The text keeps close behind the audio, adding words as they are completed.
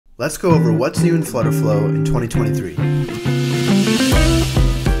Let's go over what's new in FlutterFlow in 2023.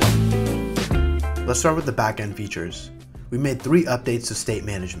 Let's start with the backend features. We made 3 updates to state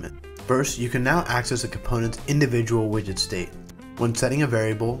management. First, you can now access a component's individual widget state. When setting a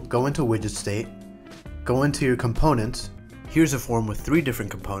variable, go into widget state, go into your components. Here's a form with 3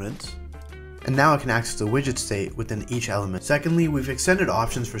 different components. And now I can access the widget state within each element. Secondly, we've extended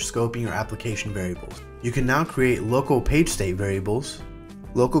options for scoping your application variables. You can now create local page state variables,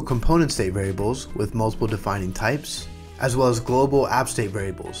 local component state variables with multiple defining types, as well as global app state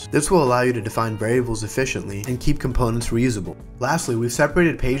variables. This will allow you to define variables efficiently and keep components reusable. Lastly, we've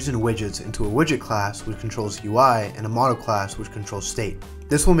separated pages and widgets into a widget class which controls UI and a model class which controls state.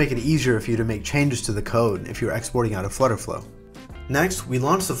 This will make it easier for you to make changes to the code if you're exporting out of FlutterFlow. Next, we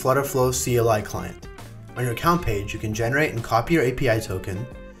launched the FlutterFlow CLI client. On your account page, you can generate and copy your API token,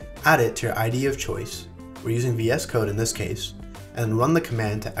 add it to your IDE of choice, we're using VS Code in this case, and run the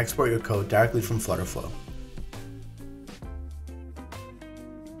command to export your code directly from FlutterFlow.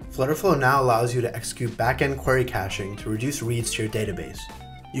 FlutterFlow now allows you to execute backend query caching to reduce reads to your database.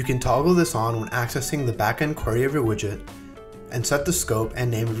 You can toggle this on when accessing the backend query of your widget and set the scope and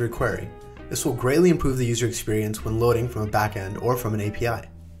name of your query. This will greatly improve the user experience when loading from a backend or from an API.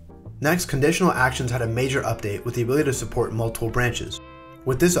 Next, conditional actions had a major update with the ability to support multiple branches.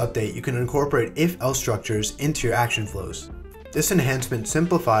 With this update, you can incorporate if-else structures into your action flows. This enhancement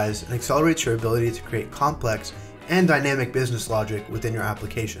simplifies and accelerates your ability to create complex and dynamic business logic within your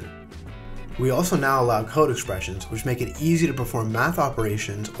application. We also now allow code expressions, which make it easy to perform math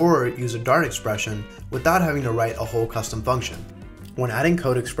operations or use a Dart expression without having to write a whole custom function. When adding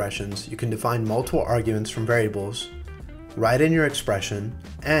code expressions, you can define multiple arguments from variables, write in your expression,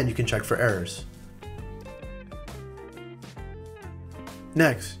 and you can check for errors.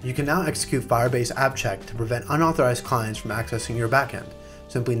 Next, you can now execute Firebase App Check to prevent unauthorized clients from accessing your backend.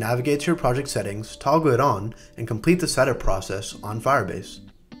 Simply navigate to your project settings, toggle it on, and complete the setup process on Firebase.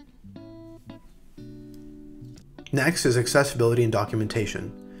 Next is accessibility and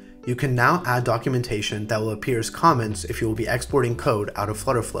documentation. You can now add documentation that will appear as comments if you will be exporting code out of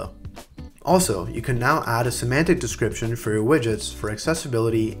FlutterFlow. Also, you can now add a semantic description for your widgets for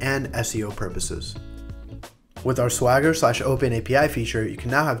accessibility and SEO purposes. With our Swagger/Open API feature, you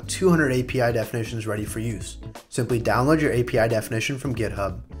can now have 200 API definitions ready for use. Simply download your API definition from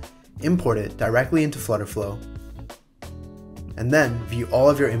GitHub, import it directly into FlutterFlow, and then view all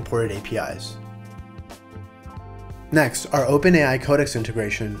of your imported APIs. Next, our OpenAI Codex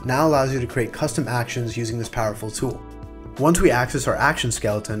integration now allows you to create custom actions using this powerful tool. Once we access our action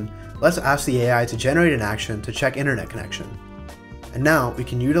skeleton, let's ask the AI to generate an action to check internet connection. And now we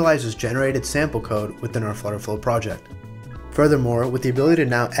can utilize this generated sample code within our FlutterFlow project. Furthermore, with the ability to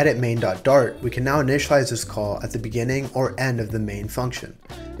now edit main.dart, we can now initialize this call at the beginning or end of the main function.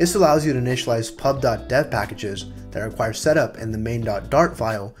 This allows you to initialize pub.dev packages that require setup in the main.dart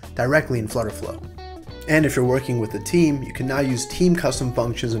file directly in FlutterFlow. And if you're working with a team, you can now use team custom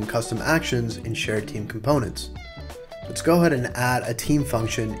functions and custom actions in shared team components. Let's go ahead and add a team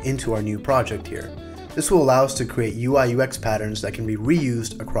function into our new project here. This will allow us to create UI/UX patterns that can be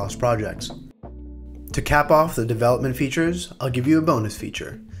reused across projects. To cap off the development features, I'll give you a bonus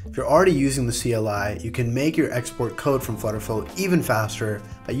feature. If you're already using the CLI, you can make your export code from FlutterFlow even faster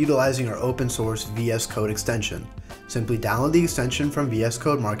by utilizing our open source VS Code extension. Simply download the extension from VS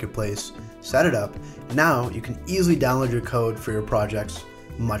Code Marketplace, set it up, and now you can easily download your code for your projects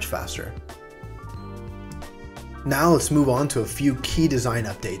much faster. Now let's move on to a few key design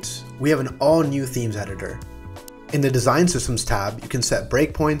updates. We have an all-new themes editor. In the Design Systems tab, you can set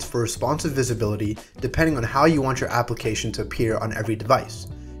breakpoints for responsive visibility depending on how you want your application to appear on every device.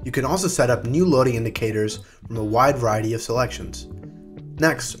 You can also set up new loading indicators from a wide variety of selections.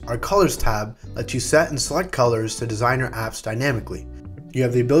 Next, our Colors tab lets you set and select colors to design your apps dynamically. You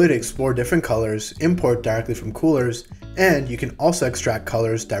have the ability to explore different colors, import directly from coolers, and you can also extract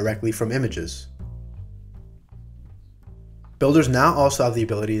colors directly from images. Builders now also have the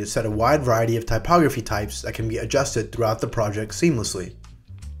ability to set a wide variety of typography types that can be adjusted throughout the project seamlessly.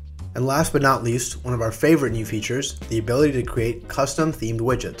 And last but not least, one of our favorite new features, the ability to create custom themed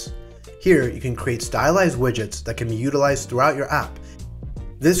widgets. Here, you can create stylized widgets that can be utilized throughout your app.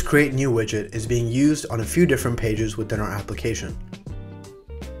 This Create New widget is being used on a few different pages within our application.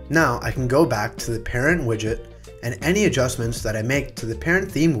 Now I can go back to the parent widget, and any adjustments that I make to the parent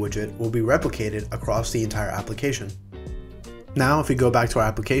themed widget will be replicated across the entire application. Now if we go back to our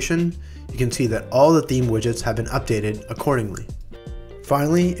application, you can see that all the theme widgets have been updated accordingly.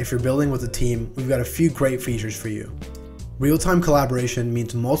 Finally, if you're building with a team, we've got a few great features for you. Real-time collaboration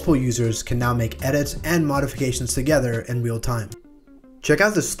means multiple users can now make edits and modifications together in real time. Check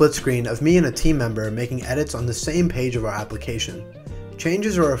out the split screen of me and a team member making edits on the same page of our application.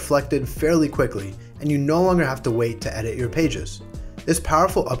 Changes are reflected fairly quickly, and you no longer have to wait to edit your pages. This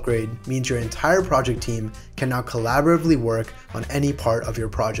powerful upgrade means your entire project team can now collaboratively work on any part of your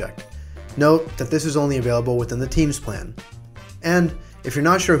project. Note that this is only available within the Teams plan. And if you're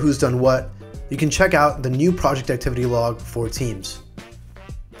not sure who's done what, you can check out the new project activity log for Teams.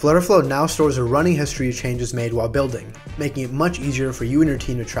 FlutterFlow now stores a running history of changes made while building, making it much easier for you and your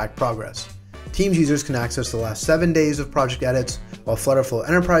team to track progress. Teams users can access the last 7 days of project edits, while FlutterFlow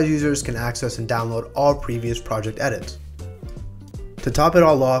Enterprise users can access and download all previous project edits. To top it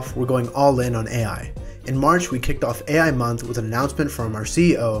all off, we're going all in on AI. In March, we kicked off AI Month with an announcement from our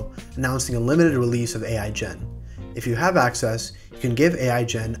CEO announcing a limited release of AI Gen. If you have access, you can give AI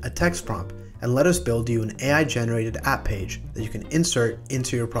Gen a text prompt and let us build you an AI-generated app page that you can insert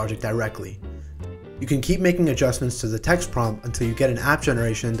into your project directly. You can keep making adjustments to the text prompt until you get an app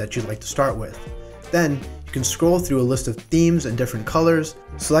generation that you'd like to start with. Then, you can scroll through a list of themes and different colors,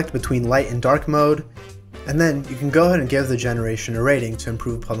 select between light and dark mode, and then you can go ahead and give the generation a rating to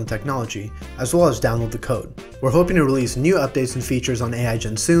improve upon the technology, as well as download the code. We're hoping to release new updates and features on AI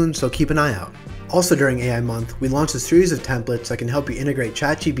Gen soon, so keep an eye out. Also during AI Month, we launched a series of templates that can help you integrate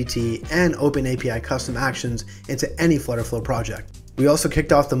ChatGPT and OpenAPI custom actions into any FlutterFlow project. We also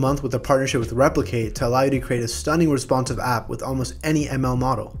kicked off the month with a partnership with Replicate to allow you to create a stunning responsive app with almost any ML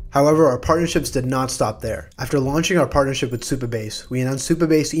model. However, our partnerships did not stop there. After launching our partnership with Supabase, we announced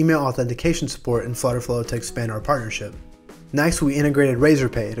Supabase email authentication support in FlutterFlow to expand our partnership. Next, we integrated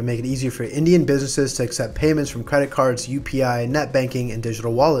Razorpay to make it easier for Indian businesses to accept payments from credit cards, UPI, net banking, and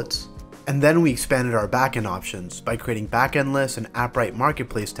digital wallets. And then we expanded our backend options by creating backend lists and AppWrite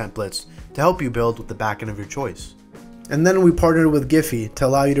marketplace templates to help you build with the backend of your choice. And then we partnered with Giphy to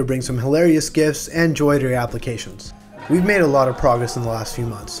allow you to bring some hilarious GIFs and joy to your applications. We've made a lot of progress in the last few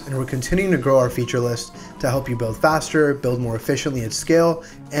months, and we're continuing to grow our feature list to help you build faster, build more efficiently at scale,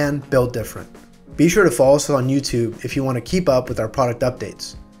 and build different. Be sure to follow us on YouTube if you want to keep up with our product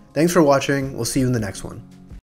updates. Thanks for watching, we'll see you in the next one.